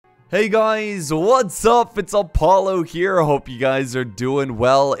Hey guys, what's up? It's Apollo here. Hope you guys are doing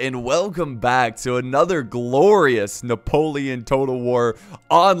well, and welcome back to another glorious Napoleon Total War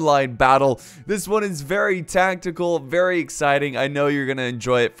online battle. This one is very tactical, very exciting. I know you're gonna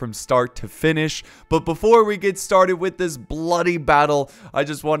enjoy it from start to finish. But before we get started with this bloody battle, I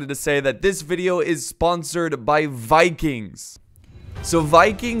just wanted to say that this video is sponsored by Vikings. So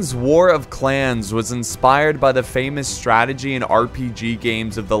Vikings War of Clans was inspired by the famous strategy and RPG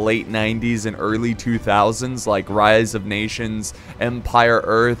games of the late 90s and early 2000s like Rise of Nations, Empire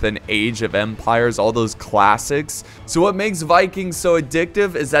Earth, and Age of Empires, all those classics. So what makes Vikings so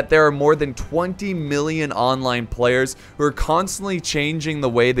addictive is that there are more than 20 million online players who are constantly changing the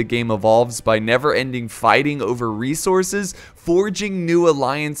way the game evolves by never-ending fighting over resources, forging new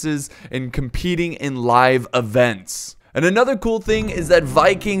alliances, and competing in live events. And another cool thing is that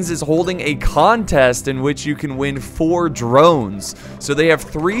Vikings is holding a contest in which you can win 4 drones. So they have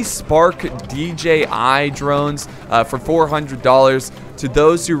 3 Spark DJI drones for $400 to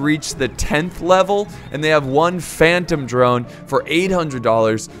those who reach the 10th level, and they have 1 Phantom drone for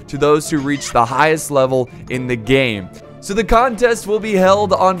 $800 to those who reach the highest level in the game. So the contest will be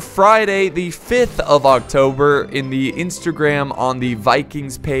held on Friday, the 5th of October in the Instagram on the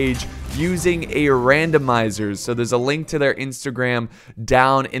Vikings page using a randomizer. So there's a link to their Instagram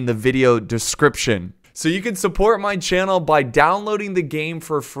down in the video description. So you can support my channel by downloading the game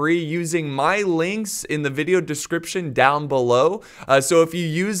for free using my links in the video description down below. So if you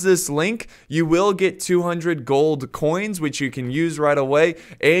use this link, you will get 200 gold coins, which you can use right away,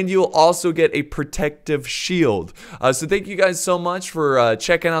 and you'll also get a protective shield. So thank you guys so much for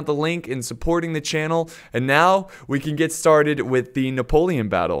checking out the link and supporting the channel. And now we can get started with the Napoleon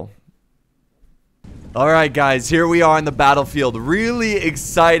battle. Alright guys, here we are on the battlefield. Really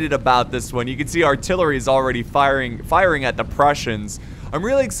excited about this one. You can see artillery is already firing at the Prussians. I'm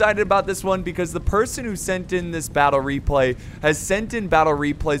really excited about this one because the person who sent in this battle replay has sent in battle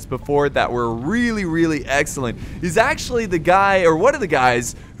replays before that were really excellent. He's actually the guy, or one of the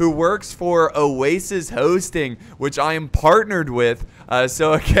guys, who works for Oasis Hosting, which I am partnered with.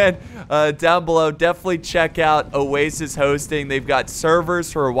 So again, down below, definitely check out Oasis Hosting. They've got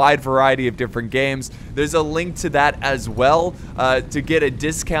servers for a wide variety of different games. There's a link to that as well to get a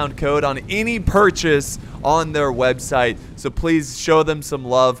discount code on any purchase on their website. So please show them some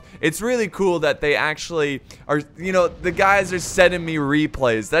love. It's really cool that they actually are, you know, the guys are sending me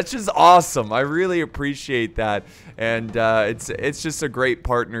replays. That's just awesome. I really appreciate that. And it's just a great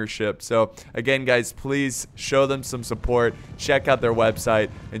partnership. So again, guys, please show them some support. Check out their website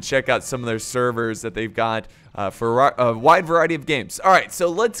and check out some of their servers that they've got for a wide variety of games. All right, so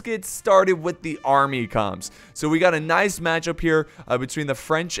let's get started with the army comms. So we got a nice matchup here between the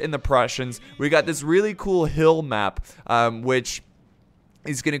French and the Prussians. We got this really cool hill map, which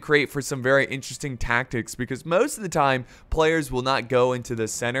is going to create for some very interesting tactics because most of the time players will not go into the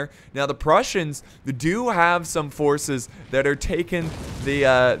center. Now the Prussians do have some forces that are taking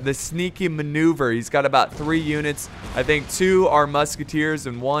the sneaky maneuver. He's got about 3 units. I think 2 are musketeers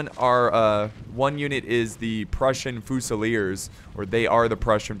and 1 unit is the Prussian Fusiliers, or they are the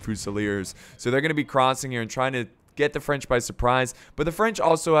Prussian Fusiliers. So they're going to be crossing here and trying to get the French by surprise, but the French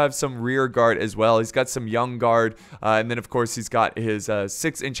also have some rear guard as well. He's got some young guard, and then of course he's got his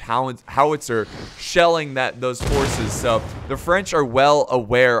 6-inch howitzer shelling those forces. So the French are well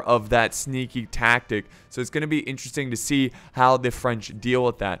aware of that sneaky tactic. So it's going to be interesting to see how the French deal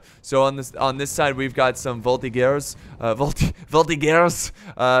with that. So on this side we've got some voltigeurs,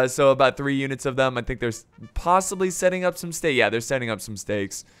 so about 3 units of them. I think they're possibly setting up some stakes. Yeah, they're setting up some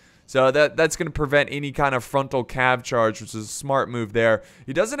stakes. So that's going to prevent any kind of frontal cav charge, which is a smart move there.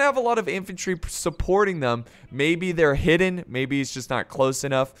 He doesn't have a lot of infantry supporting them. Maybe they're hidden. Maybe he's just not close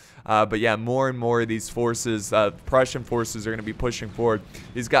enough. But yeah, more and more of these forces, Prussian forces, are going to be pushing forward.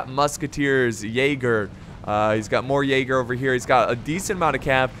 He's got musketeers, Jaeger. He's got more Jaeger over here. He's got a decent amount of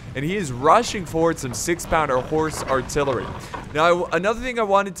cav, and he is rushing forward some 6-pounder horse artillery. Now, another thing I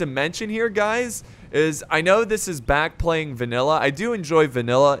wanted to mention here, guys, is I know this is back playing vanilla. I do enjoy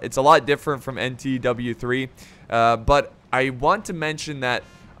vanilla. It's a lot different from NTW3, but I want to mention that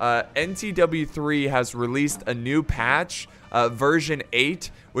NTW3 has released a new patch, version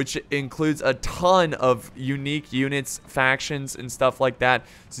 8, which includes a ton of unique units, factions, and stuff like that.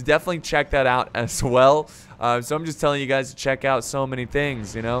 So definitely check that out as well. So I'm just telling you guys to check out so many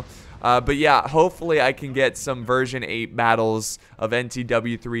things, you know. But yeah, hopefully I can get some version 8 battles of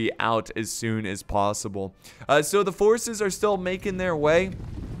NTW3 out as soon as possible. So the forces are still making their way.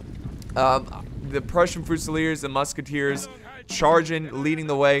 The Prussian Fusiliers and Musketeers charging, leading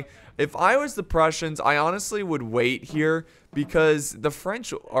the way. If I was the Prussians, I honestly would wait here because the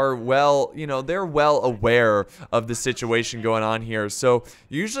French are well, they're well aware of the situation going on here. So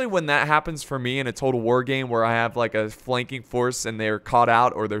usually when that happens for me in a total war game where I have like a flanking force and they're caught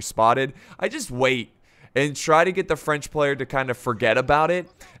out or they're spotted, I just wait and try to get the French player to kind of forget about it,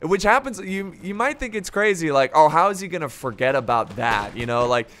 which happens. You might think it's crazy, like, oh, how is he gonna forget about that?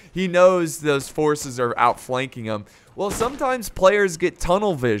 Like, he knows those forces are outflanking him. Well, sometimes players get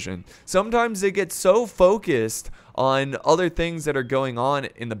tunnel vision. Sometimes they get so focused on other things that are going on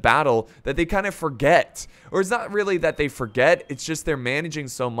in the battle that they kind of forget. Or it's not really that they forget, it's just they're managing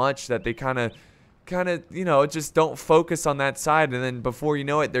so much that they kind of just don't focus on that side, and then before you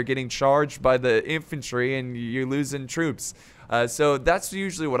know it, they're getting charged by the infantry and you're losing troops. So that's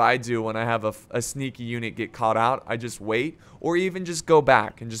usually what I do when I have a sneaky unit get caught out. I just wait, or even just go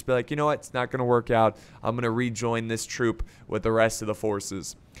back and just be like, you know what, it's not going to work out. I'm going to rejoin this troop with the rest of the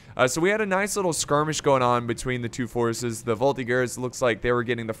forces. So we had a nice little skirmish going on between the two forces. The Voltigeurs looks like they were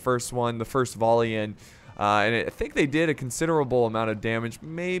getting the first volley in. And I think they did a considerable amount of damage.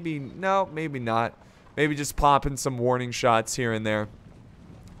 Maybe not. Maybe just popping some warning shots here and there.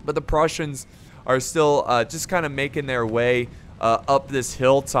 But the Prussians are still just kind of making their way up this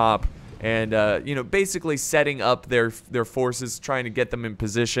hilltop. And, basically setting up their forces, trying to get them in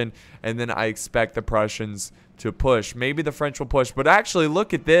position. And then I expect the Prussians to push. Maybe the French will push. But actually,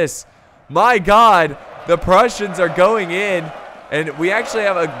 look at this. My God, the Prussians are going in. And we actually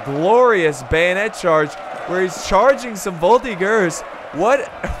have a glorious bayonet charge where he's charging some Voltigeurs. What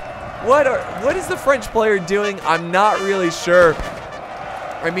is the French player doing? I'm not really sure.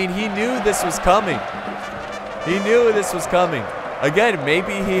 I mean, he knew this was coming. He knew this was coming. Again,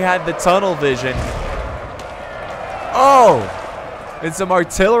 maybe he had the tunnel vision. Oh! And some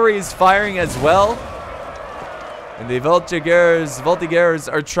artillery is firing as well. And the Voltigeurs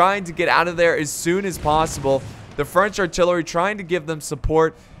are trying to get out of there as soon as possible. The French artillery trying to give them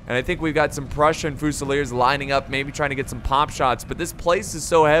support. And I think we've got some Prussian Fusiliers lining up, maybe trying to get some pop shots. But this place is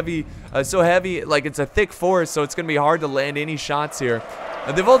so heavy, like it's a thick forest, so it's going to be hard to land any shots here.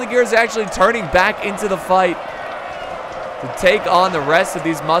 And the Voltigeurs are actually turning back into the fight to take on the rest of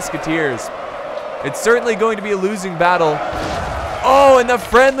these musketeers. It's certainly going to be a losing battle. Oh, and the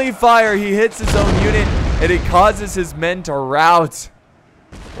friendly fire, he hits his own unit, and it causes his men to rout.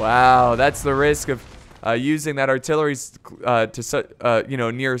 Wow, that's the risk of using that artillery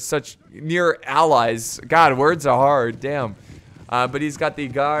near allies. God, words are hard. Damn. But he's got the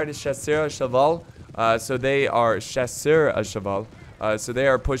garde chasseurs à cheval. So they are chasseurs à cheval. So they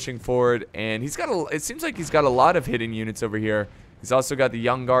are pushing forward, and it seems like he's got a lot of hidden units over here. He's also got the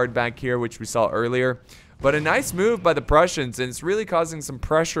young guard back here, which we saw earlier. But a nice move by the Prussians, and it's really causing some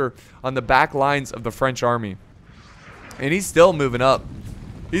pressure on the back lines of the French army. And he's still moving up.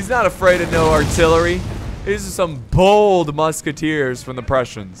 He's not afraid of no artillery. These are some bold musketeers from the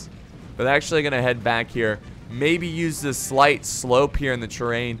Prussians. But they're actually going to head back here. Maybe use this slight slope here in the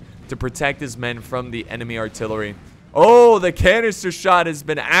terrain to protect his men from the enemy artillery. Oh, the canister shot has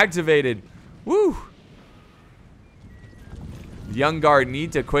been activated. Woo! The young guard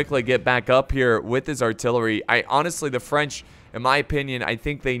need to quickly get back up here with his artillery. Honestly, the French, in my opinion, I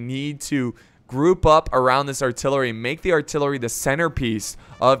think they need to group up around this artillery, make the artillery the centerpiece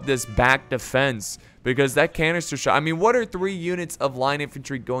of this back defense, because that canister shot, I mean, what are 3 units of line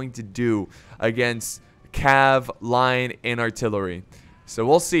infantry going to do against cav, line, and artillery? So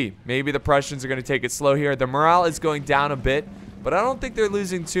we'll see. Maybe the Prussians are going to take it slow here. The morale is going down a bit, but I don't think they're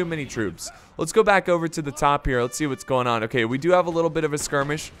losing too many troops. Let's go back over to the top here. Let's see what's going on. Okay, we do have a little bit of a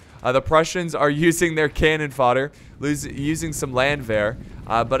skirmish. The Prussians are using their cannon fodder, using some landwehr,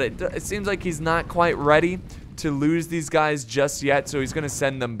 but it seems like he's not quite ready to lose these guys just yet, so he's going to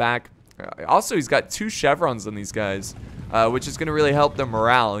send them back. Also, he's got 2 chevrons on these guys, which is going to really help their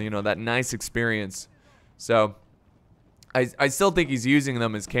morale, that nice experience. So I still think he's using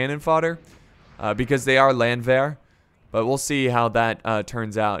them as cannon fodder because they are landwehr, but we'll see how that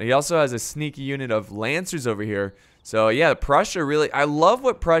turns out. He also has a sneaky unit of lancers over here. So yeah, Prussia really, I love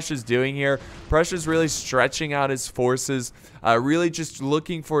what Prussia's doing here. Prussia's really stretching out his forces, really just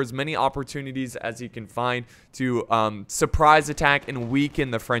looking for as many opportunities as he can find to surprise attack and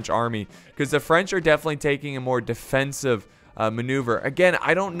weaken the French army. Because the French are definitely taking a more defensive maneuver. Again,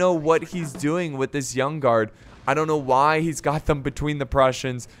 I don't know what he's doing with this young guard. I don't know why he's got them between the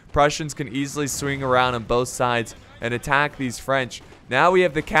Prussians. Prussians can easily swing around on both sides and attack these French. Now we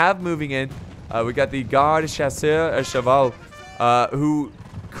have the cav moving in. We got the garde chasseurs à cheval, who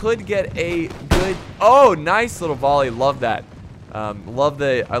could get a good. Oh, nice little volley. Love that. I love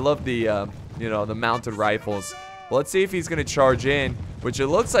the the mounted rifles. Well, let's see if he's gonna charge in. which it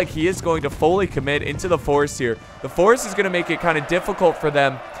looks like he is going to fully commit into the forest here. The forest is going to make it kind of difficult for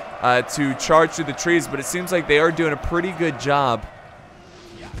them to charge through the trees, but it seems like they are doing a pretty good job.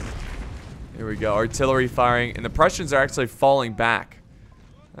 Here we go, artillery firing, and the Prussians are actually falling back.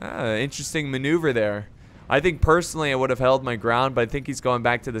 Interesting maneuver there. I think personally I would have held my ground, but I think he's going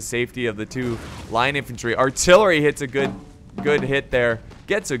back to the safety of the two line infantry. Artillery hits a good hit there,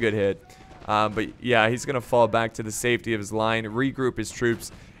 gets a good hit. But yeah, he's going to fall back to the safety of his line, regroup his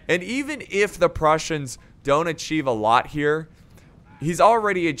troops. And even if the Prussians don't achieve a lot here, he's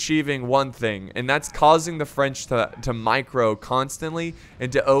already achieving one thing, and that's causing the French to micro constantly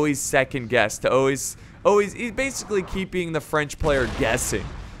and to always second guess, to always he's basically keeping the French player guessing,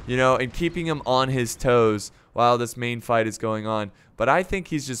 you know, and keeping him on his toes while this main fight is going on. But I think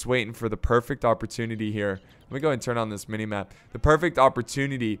he's just waiting for the perfect opportunity here. Let me go ahead and turn on this mini-map. The perfect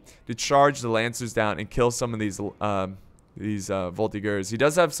opportunity to charge the Lancers down and kill some of these Voltigeurs. He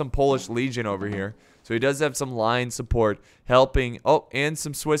does have some Polish Legion over here, so he does have some line support helping. Oh, and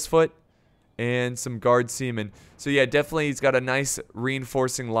some Swiss foot and some Guard Seamen. So yeah, definitely he's got a nice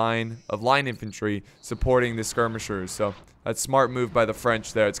reinforcing line of line infantry supporting the skirmishers. So that's a smart move by the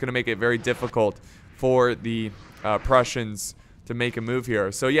French there. It's going to make it very difficult for the Prussians to make a move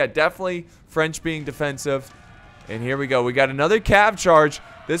here. So yeah, definitely French being defensive. And here we go. We got another cav charge.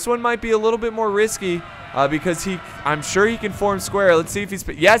 This one might be a little bit more risky because I'm sure he can form square. Let's see if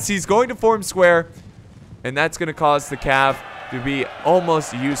yes, he's going to form square. And that's going to cause the cav to be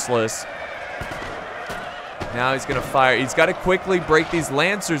almost useless. Now he's going to fire. He's got to quickly break these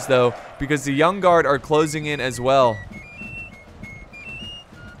Lancers, though, because the Young Guard are closing in as well.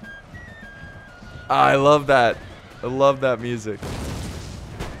 I love that. I love that music.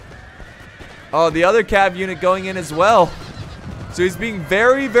 Oh, the other cav unit going in as well. So he's being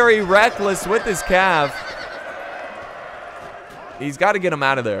very, very reckless with his cav. He's got to get him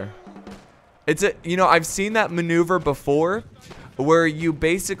out of there. You know, I've seen that maneuver before where you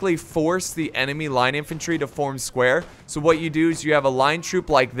basically force the enemy line infantry to form square. So what you do is you have a line troop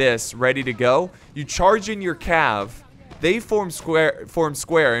like this ready to go. You charge in your cav. They form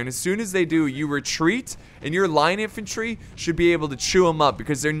square, and as soon as they do, you retreat, and your line infantry should be able to chew them up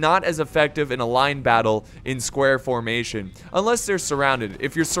because they're not as effective in a line battle in square formation, unless they're surrounded.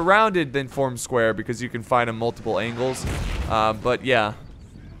 If you're surrounded, then form square because you can fight them multiple angles. But yeah,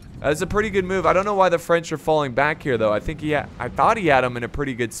 that's a pretty good move. I don't know why the French are falling back here, though. I thought he had them in a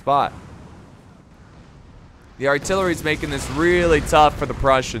pretty good spot. The artillery's making this really tough for the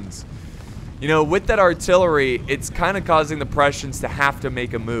Prussians. You know, with that artillery, it's kind of causing the Prussians to have to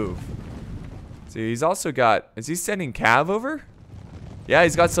make a move. See, he's also got... Is he sending cav over? Yeah,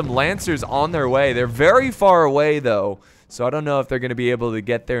 he's got some Lancers on their way. They're very far away, though. So I don't know if they're going to be able to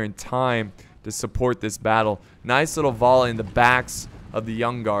get there in time to support this battle. Nice little volley in the backs of the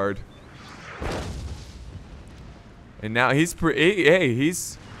Young Guard. And now he's pursuing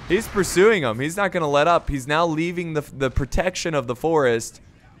them. He's not going to let up. He's now leaving the protection of the forest.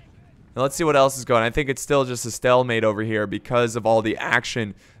 Now let's see what else is going on. I think it's still just a stalemate over here because of all the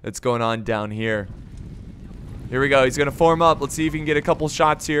action that's going on down here. Here we go. He's going to form up. Let's see if he can get a couple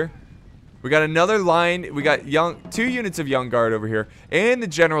shots here. We got another line. We got 2 units of Young Guard over here. And the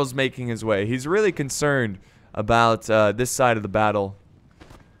general's making his way. He's really concerned about this side of the battle.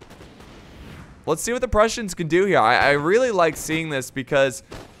 Let's see what the Prussians can do here. I really like seeing this because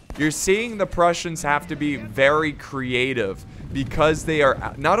you're seeing the Prussians have to be very creative because they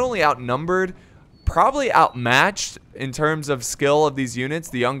are not only outnumbered, probably outmatched in terms of skill of these units.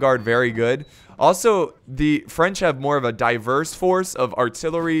 The Young Guard, very good. Also, the French have more of a diverse force of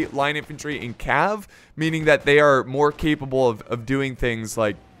artillery, line infantry, and cav, meaning that they are more capable of doing things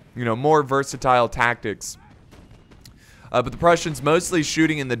like, you know, more versatile tactics. But the Prussians mostly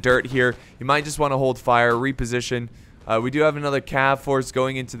shooting in the dirt here. You might just want to hold fire, reposition. We do have another cav force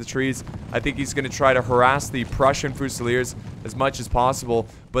going into the trees. I think he's going to try to harass the Prussian Fusiliers as much as possible.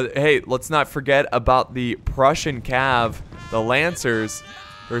 But hey, let's not forget about the Prussian cav, the Lancers,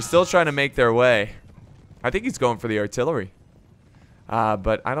 who are still trying to make their way. I think he's going for the artillery.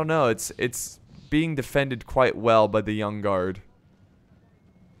 But I don't know. It's being defended quite well by the Young Guard.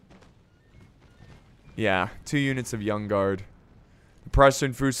 Yeah, 2 units of Young Guard. The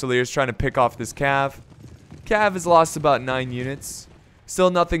Prussian Fusiliers trying to pick off this cav. Cav has lost about 9 units.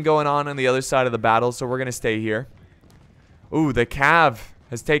 Still nothing going on the other side of the battle, so we're going to stay here. Ooh, the cav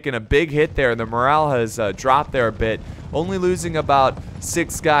has taken a big hit there. The morale has dropped there a bit. Only losing about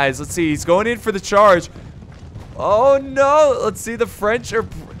 6 guys. Let's see. He's going in for the charge. Oh, no. Let's see. The French are...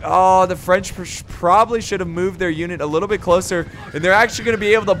 Oh, the French probably should have moved their unit a little bit closer. And they're actually going to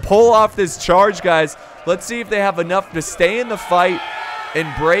be able to pull off this charge, guys. Let's see if they have enough to stay in the fight and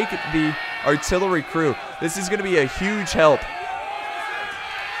break the artillery crew. This is going to be a huge help.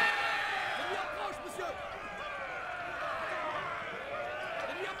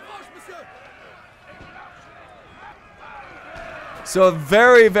 So a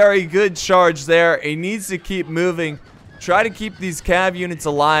very, very good charge there. He needs to keep moving. Try to keep these cav units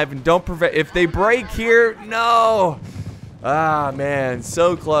alive and don't prevent. If they break here, no. Ah, man,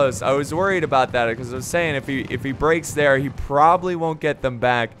 so close. I was worried about that because I was saying if he breaks there, he probably won't get them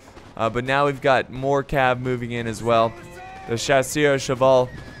back. But now we've got more cav moving in as well. The Chasseur Cheval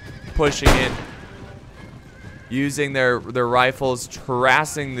pushing in, using their rifles,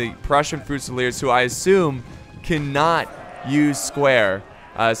 harassing the Prussian Fusiliers, who I assume cannot use square,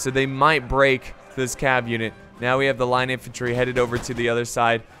 so they might break this cav unit. Now we have the line infantry headed over to the other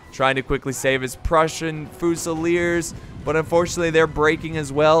side, trying to quickly save his Prussian Fusiliers, but unfortunately they're breaking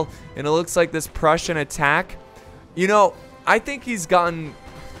as well, and it looks like this Prussian attack, you know, I think it's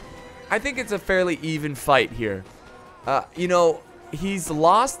a fairly even fight here. You know, he's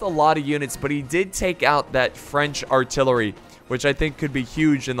lost a lot of units, but he did take out that French artillery, which I think could be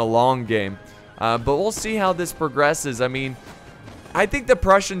huge in the long game. But we'll see how this progresses. I mean, I think the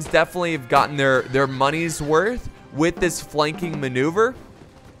Prussians definitely have gotten their money's worth with this flanking maneuver,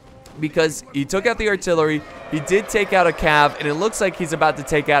 because he took out the artillery, he did take out a cav, and it looks like he's about to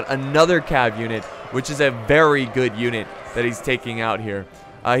take out another cav unit, which is a very good unit that he's taking out here.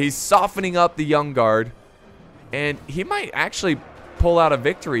 He's softening up the young guard, and he might actually pull out a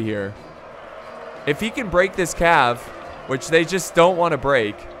victory here. If he can break this cav, which they just don't want to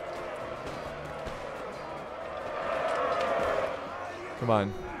break. Come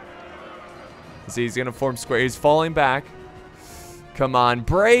on. See, he's going to form square. He's falling back. Come on,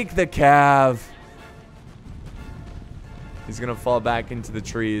 break the cav. He's going to fall back into the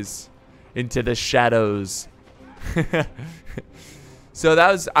trees, into the shadows. So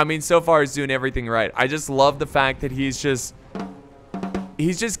that was, I mean, so far he's doing everything right. I just love the fact that he's just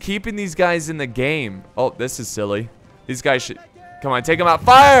keeping these guys in the game. Oh, this is silly. These guys should, come on, take them out.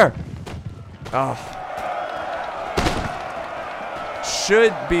 Fire! Oh.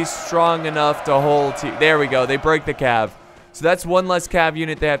 Should be strong enough to hold. There we go. They break the cav. So that's one less cav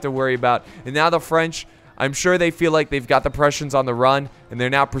unit they have to worry about. And now the French, I'm sure they feel like they've got the Prussians on the run, and they're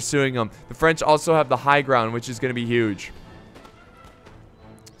now pursuing them. The French also have the high ground, which is going to be huge.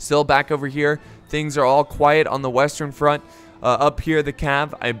 Still back over here, things are all quiet on the western front. Up here, the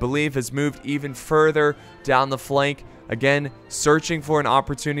cav, I believe, has moved even further down the flank. Again, searching for an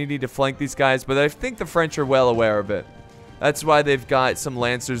opportunity to flank these guys, but I think the French are well aware of it. That's why they've got some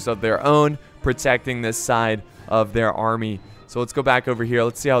lancers of their own protecting this side of their army. So let's go back over here.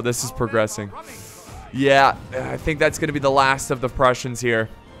 Let's see how this is progressing. Yeah, I think that's going to be the last of the Prussians here.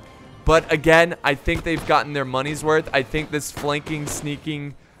 But again, I think they've gotten their money's worth. I think this flanking,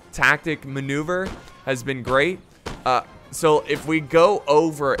 sneaking tactic maneuver has been great. So if we go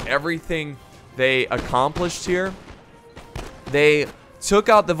over everything they accomplished here, they took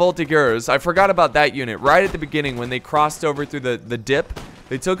out the Voltigeurs. I forgot about that unit right at the beginning when they crossed over through the dip.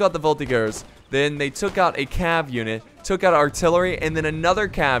 They took out the Voltigeurs. Then they took out a cav unit, took out artillery, and then another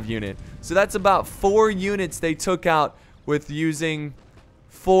cav unit. So that's about 4 units they took out with using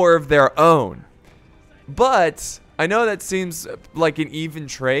 4 of their own. But I know that seems like an even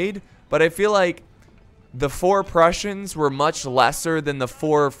trade, but I feel like the 4 Prussians were much lesser than the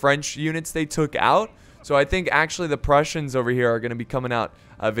 4 French units they took out. So I think actually the Prussians over here are going to be coming out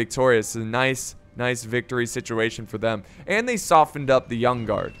victorious. It's a nice victory situation for them. And they softened up the young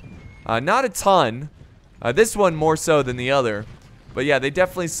guard. Not a ton. This one more so than the other. But yeah, they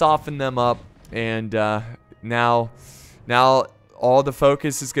definitely softened them up. And now all the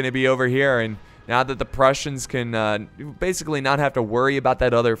focus is going to be over here. And now that the Prussians can basically not have to worry about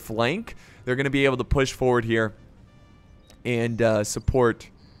that other flank, they're going to be able to push forward here and support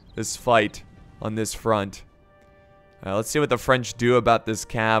this fight on this front. Let's see what the French do about this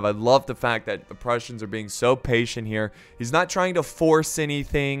cav. I love the fact that the Prussians are being so patient here. He's not trying to force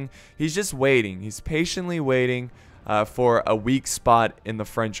anything. He's just waiting. He's patiently waiting for a weak spot in the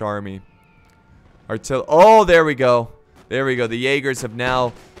French army. Oh, there we go. There we go. The Jaegers have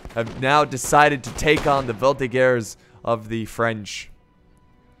now decided to take on the Voltigeurs of the French.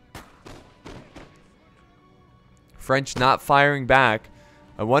 French not firing back.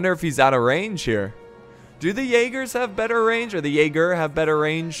 I wonder if he's out of range here. Do the Jaegers have better range, or the Jaeger have better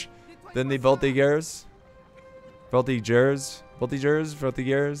range than the Voltigeurs? Voltigeurs?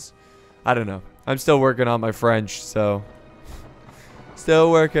 I don't know. I'm still working on my French, so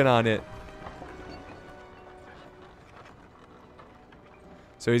still working on it.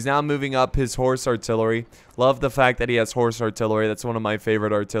 So he's now moving up his horse artillery. Love the fact that he has horse artillery. That's one of my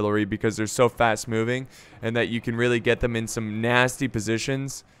favorite artillery because they're so fast moving and that you can really get them in some nasty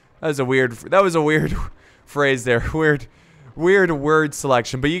positions. That was a weird phrase there. Weird word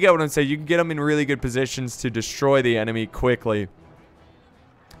selection. But you get what I'm saying. You can get them in really good positions to destroy the enemy quickly.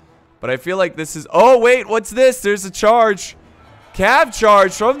 But I feel like this is... Oh, wait. What's this? There's a charge. Cav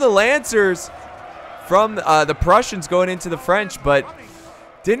charge from the Lancers. From the Prussians going into the French. But...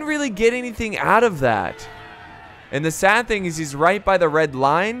 didn't really get anything out of that. And the sad thing is he's right by the red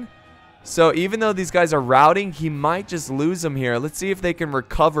line. So even though these guys are routing, he might just lose them here. Let's see if they can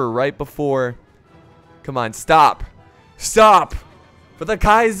recover right before. Come on, stop. Stop. For the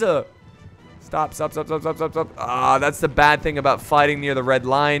Kaiser. Stop. Ah, that's the bad thing about fighting near the red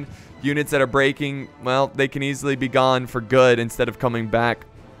line. Units that are breaking, well, they can easily be gone for good instead of coming back.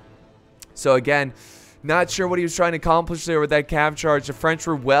 So again... not sure what he was trying to accomplish there with that cav charge. The French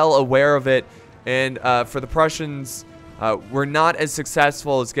were well aware of it. And for the Prussians, were not as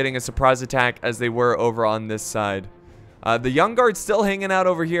successful as getting a surprise attack as they were over on this side. The Young Guard's still hanging out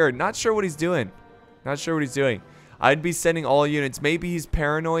over here. Not sure what he's doing. Not sure what he's doing. I'd be sending all units. Maybe he's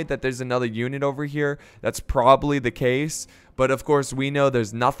paranoid that there's another unit over here. That's probably the case. But of course, we know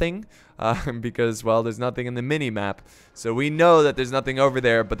there's nothing. Because, well, there's nothing in the mini-map. So we know that there's nothing over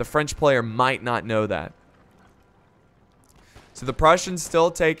there, but the French player might not know that. So the Prussians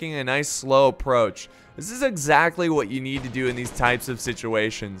still taking a nice slow approach. This is exactly what you need to do in these types of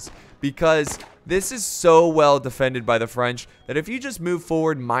situations. Because this is so well defended by the French that if you just move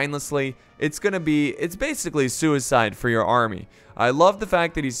forward mindlessly, it's basically suicide for your army. I love the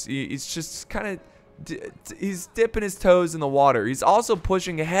fact that he's just kind of... he's dipping his toes in the water. He's also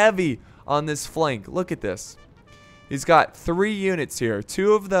pushing heavy on this flank. Look at this. He's got 3 units here.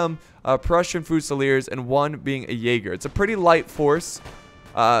 2 of them Prussian Fusiliers and 1 being a Jaeger. It's a pretty light force.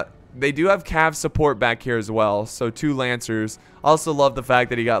 They do have cav support back here as well. So 2 Lancers. Also love the fact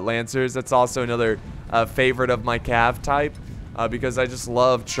that he got Lancers. That's also another favorite of my cav type. Because I just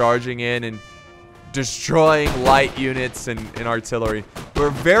love charging in and destroying light units and artillery. We're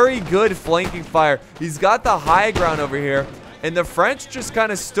very good flanking fire. He's got the high ground over here. And the French just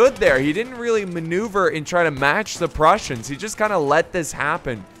kind of stood there. He didn't really maneuver and try to match the Prussians. He just kind of let this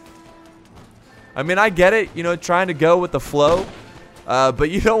happen. I mean, I get it, you know, trying to go with the flow.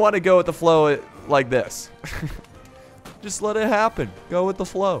 But you don't want to go with the flow like this. Just let it happen. Go with the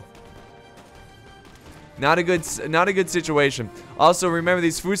flow. Not a good situation. Also, remember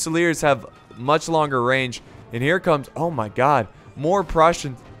these Fusiliers have much longer range. And here comes, oh my god, more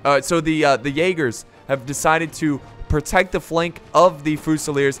Prussians. So the Jaegers have decided to protect the flank of the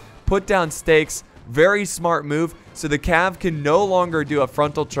Fusiliers, put down stakes. Very smart move. So the cav can no longer do a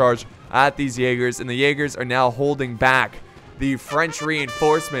frontal charge at these Jaegers, and the Jaegers are now holding back the French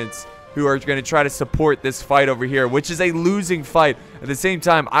reinforcements who are going to try to support this fight over here, which is a losing fight. At the same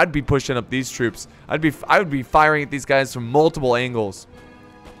time, I'd be pushing up these troops. I would be firing at these guys from multiple angles.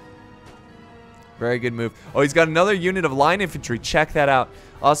 Very good move. Oh, he's got another unit of line infantry. Check that out.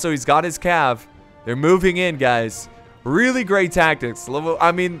 Also, he's got his cav. They're moving in, guys. Really great tactics.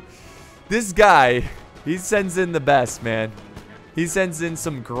 I mean, this guy, he sends in the best, man. He sends in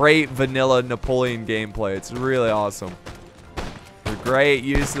some great vanilla Napoleon gameplay. It's really awesome. Great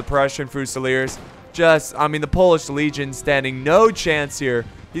use of the Prussian Fusiliers. I mean, the Polish Legion standing no chance here.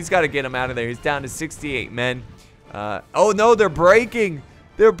 He's got to get him out of there. He's down to 68 men. Oh, no, they're breaking.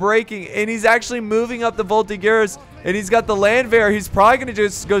 They're breaking. And he's actually moving up the Voltigeurs. And he's got the Landwehr. He's probably going to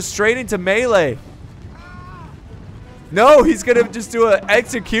just go straight into melee. No, he's going to just do an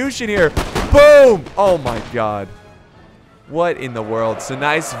execution here. Boom. Oh, my God. What in the world? So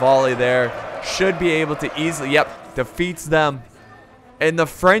nice volley there. Should be able to easily, yep, defeats them. And the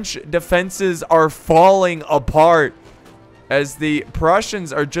French defenses are falling apart as the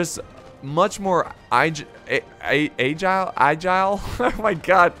Prussians are just much more agile. Oh my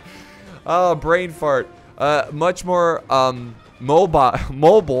god. Oh, brain fart. Much more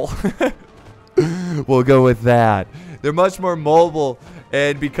mobile. We'll go with that. They're much more mobile,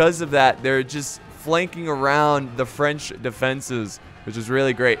 and because of that, they're just flanking around the French defenses, which is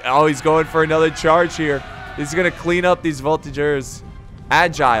really great. Oh, he's going for another charge here. He's going to clean up these Voltigeurs.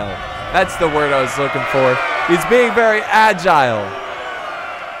 Agile. That's the word I was looking for. He's being very agile.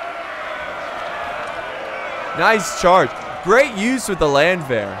 Nice charge. Great use with the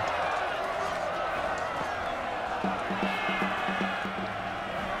Landwehr.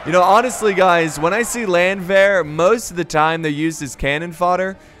 You know, honestly, guys, when I see Landwehr, most of the time they're used as cannon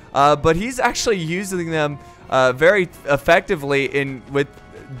fodder. But he's actually using them very effectively with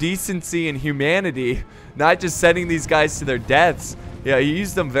decency and humanity. Not just sending these guys to their deaths. Yeah, he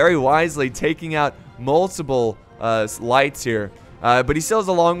used them very wisely, taking out multiple lights here. But he still has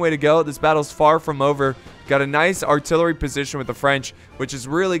a long way to go. This battle's far from over. Got a nice artillery position with the French, which is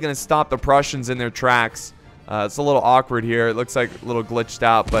really going to stop the Prussians in their tracks. It's a little awkward here. It looks like a little glitched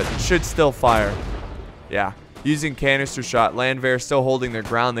out, but it should still fire. Yeah, using canister shot. Landwehr still holding their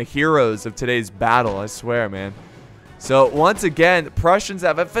ground. The heroes of today's battle, I swear, man. So once again, the Prussians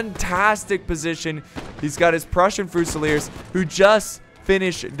have a fantastic position. He's got his Prussian Fusiliers who just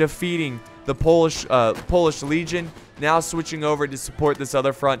finished defeating the Polish Legion. Now switching over to support this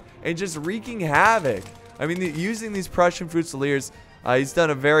other front and just wreaking havoc. I mean, using these Prussian Fusiliers, he's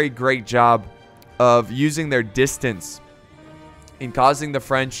done a very great job of using their distance in causing the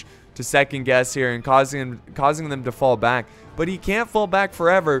French to second guess here and causing them to fall back. But he can't fall back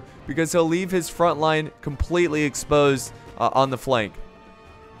forever because he'll leave his front line completely exposed on the flank.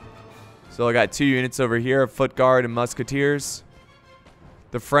 So I got 2 units over here, foot guard and musketeers.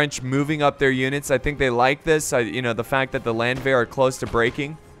 The French moving up their units. I think they like this. You know, the fact that the Landwehr are close to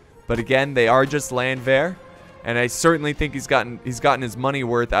breaking. But again, they are just Landwehr. And I certainly think he's gotten his money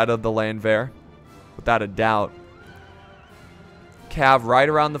worth out of the Landwehr. Without a doubt. Cav right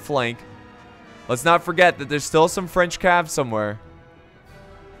around the flank. Let's not forget that there's still some French cav somewhere.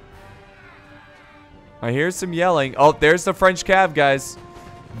 I hear some yelling. Oh, there's the French cav, guys.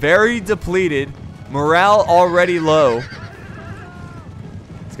 Very depleted. Morale already low.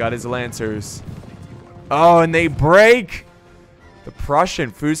 He's got his lancers. Oh, and they break. The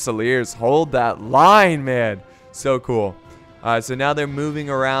Prussian Fusiliers hold that line, man. So cool. So now they're moving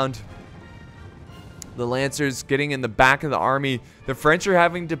around. The Lancers getting in the back of the army. The French are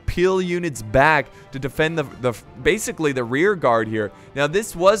having to peel units back to defend basically the rear guard here. Now,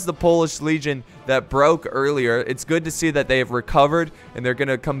 this was the Polish Legion that broke earlier. It's good to see that they have recovered and they're going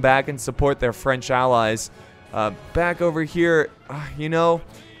to come back and support their French allies. Back over here, you know,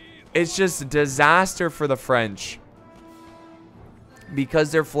 it's just a disaster for the French.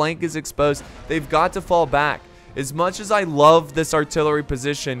 Because their flank is exposed, they've got to fall back. As much as I love this artillery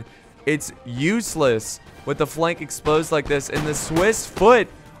position, it's useless with the flank exposed like this. And the Swiss foot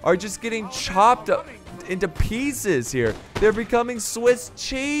are just getting chopped up into pieces here. They're becoming Swiss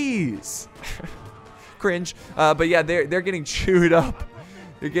cheese. Cringe. But yeah, they're getting chewed up.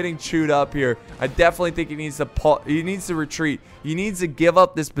 They're getting chewed up here. I definitely think he needs to retreat. He needs to give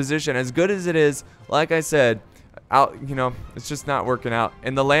up this position. As good as it is, like I said, you know, it's just not working out.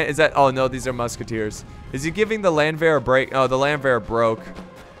 And the land is that. Oh no, these are musketeers. Is he giving the Landwehr a break? Oh, the Landwehr broke.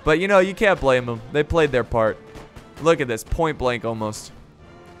 But you know, you can't blame them. They played their part. Look at this, point blank almost.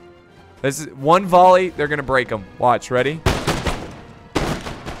 This is one volley. They're gonna break them. Watch, ready?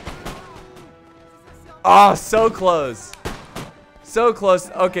 Oh, so close. So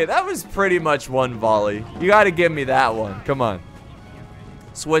close. Okay, that was pretty much one volley. You got to give me that one. Come on.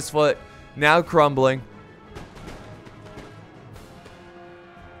 Swiss foot now crumbling.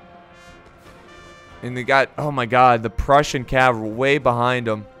 And they got, oh my god, the Prussian cav way behind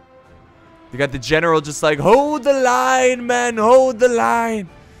them. They got the general just like, hold the line, man, hold the line.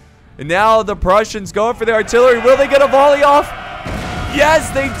 And now the Prussians going for the artillery. Will they get a volley off? Yes,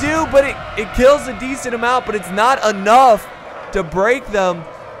 they do, but it kills a decent amount, but it's not enough to break them.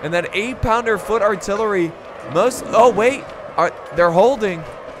 And that 8-pounder foot artillery, oh wait, they're holding.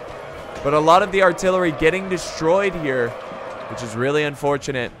 But a lot of the artillery getting destroyed here, which is really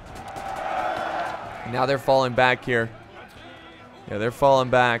unfortunate. Now they're falling back here. Yeah, they're falling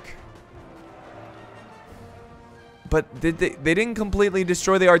back. But they didn't completely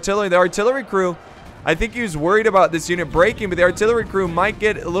destroy the artillery. The artillery crew, I think he was worried about this unit breaking, but the artillery crew might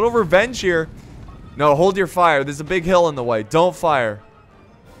get a little revenge here. No, hold your fire. There's a big hill in the way. Don't fire.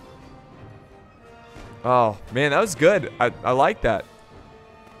 Oh, man, that was good. I like that.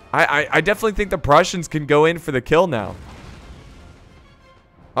 I definitely think the Prussians can go in for the kill now.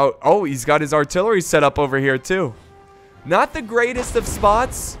 Oh, he's got his artillery set up over here too. Not the greatest of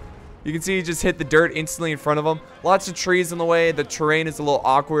spots. You can see he just hit the dirt instantly in front of him. Lots of trees in the way. The terrain is a little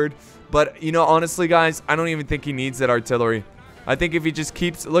awkward. But, you know, honestly, guys, I don't even think he needs that artillery. I think if he just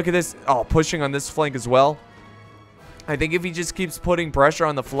keeps... Look at this. Oh, pushing on this flank as well. I think if he just keeps putting pressure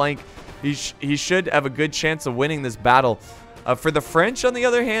on the flank, he should have a good chance of winning this battle. For the French, on the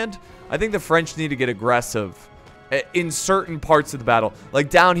other hand, I think the French need to get aggressive in certain parts of the battle.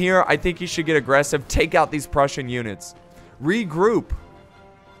 Like down here, I think he should get aggressive, take out these Prussian units. Regroup.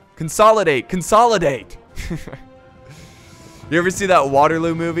 Consolidate. Consolidate. You ever see that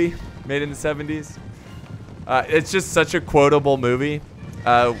Waterloo movie made in the 70s? It's just such a quotable movie.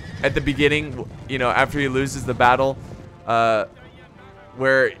 At the beginning, you know, after he loses the battle,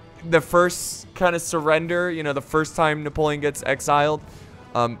 where the first kind of surrender, you know, the first time Napoleon gets exiled.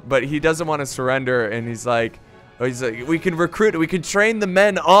 But he doesn't want to surrender, and he's like, we can recruit, we can train the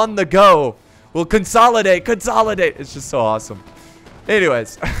men on the go. We'll consolidate. It's just so awesome.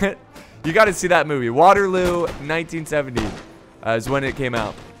 Anyways, you got to see that movie. Waterloo, 1970 is when it came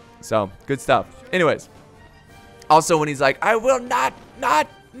out. So, good stuff. Anyways, also when he's like, I will not.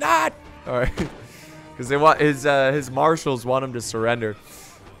 All right. Because they want his marshals want him to surrender.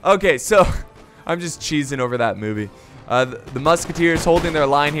 Okay, so I'm just cheesing over that movie. The musketeers holding their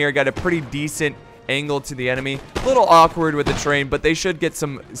line here, got a pretty decent angle to the enemy. A little awkward with the train, but they should get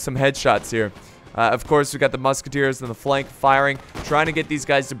some headshots here. Of course, we got the musketeers on the flank firing, trying to get these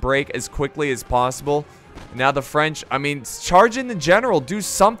guys to break as quickly as possible. Now the French, I mean, charge in the general, do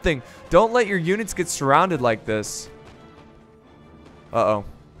something. Don't let your units get surrounded like this. Uh-oh.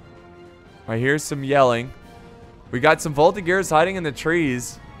 I hear some yelling. We got some Voltigeurs hiding in the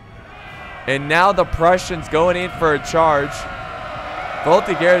trees. And now the Prussians going in for a charge.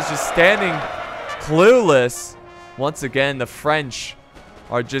 Voltigeurs just standing clueless. Once again, the French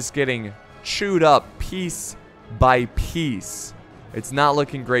are just getting chewed up piece by piece. It's not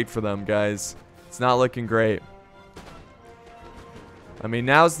looking great for them, guys. It's not looking great. I mean,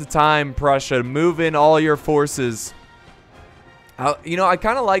 now's the time, Prussia, to move in all your forces. You know, I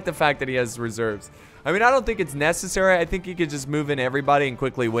kind of like the fact that he has reserves. I mean, I don't think it's necessary. I think he could just move in everybody and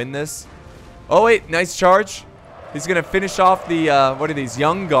quickly win this. Oh, wait. Nice charge. He's going to finish off the, what are these?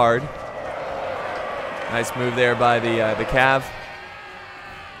 Young Guard. Nice move there by the Cav.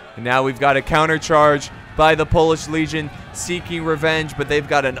 And now we've got a counter charge by the Polish Legion seeking revenge, but they've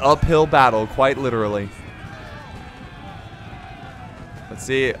got an uphill battle, quite literally. Let's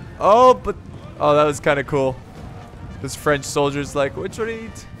see. Oh, that was kind of cool. This French soldier's like,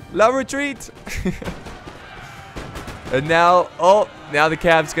 retreat, la retreat. And now, now the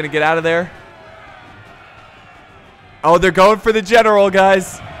Cav's gonna get out of there. Oh, they're going for the general,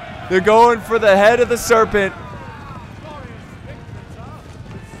 guys. They're going for the head of the serpent.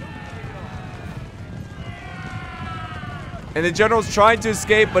 And the general's trying to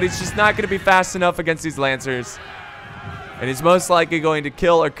escape, but he's just not going to be fast enough against these lancers. And he's most likely going to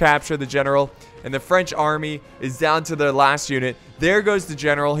kill or capture the general. And the French army is down to their last unit. There goes the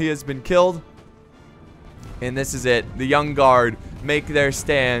general. He has been killed. And this is it. The young guard make their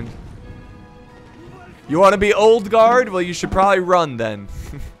stand. You want to be old guard? Well, you should probably run then.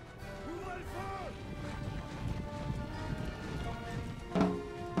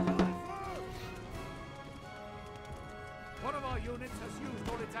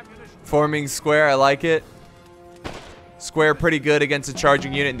 Forming square, I like it. Square pretty good against a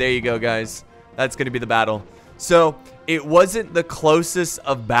charging unit. There you go, guys. That's going to be the battle. So, it wasn't the closest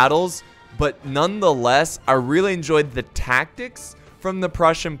of battles, but nonetheless, I really enjoyed the tactics from the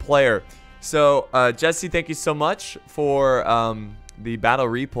Prussian player. So, Jesse, thank you so much for the battle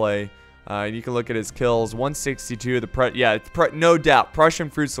replay. You can look at his kills. 162. No doubt. Prussian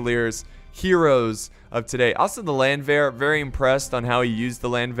Fusiliers, heroes of today. Also, the Landwehr, very impressed on how he used the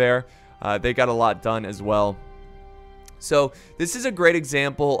Landwehr. They got a lot done as well. So, this is a great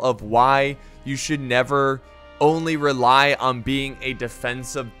example of why you should never only rely on being a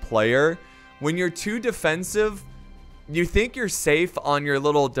defensive player. When you're too defensive, you think you're safe on your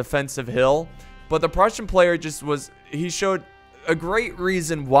little defensive hill, but the Prussian player he showed a great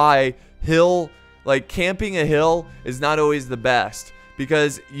reason why camping a hill is not always the best,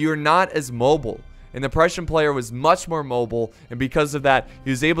 because you're not as mobile. And the Prussian player was much more mobile, and because of that, he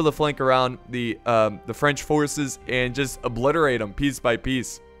was able to flank around the French forces and just obliterate them piece by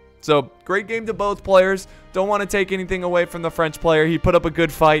piece. So, great game to both players. Don't want to take anything away from the French player. He put up a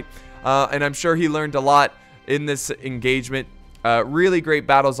good fight, and I'm sure he learned a lot in this engagement. Really great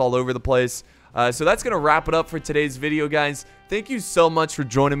battles all over the place. So that's going to wrap it up for today's video, guys. Thank you so much for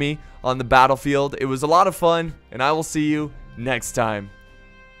joining me on the battlefield. It was a lot of fun, and I will see you next time.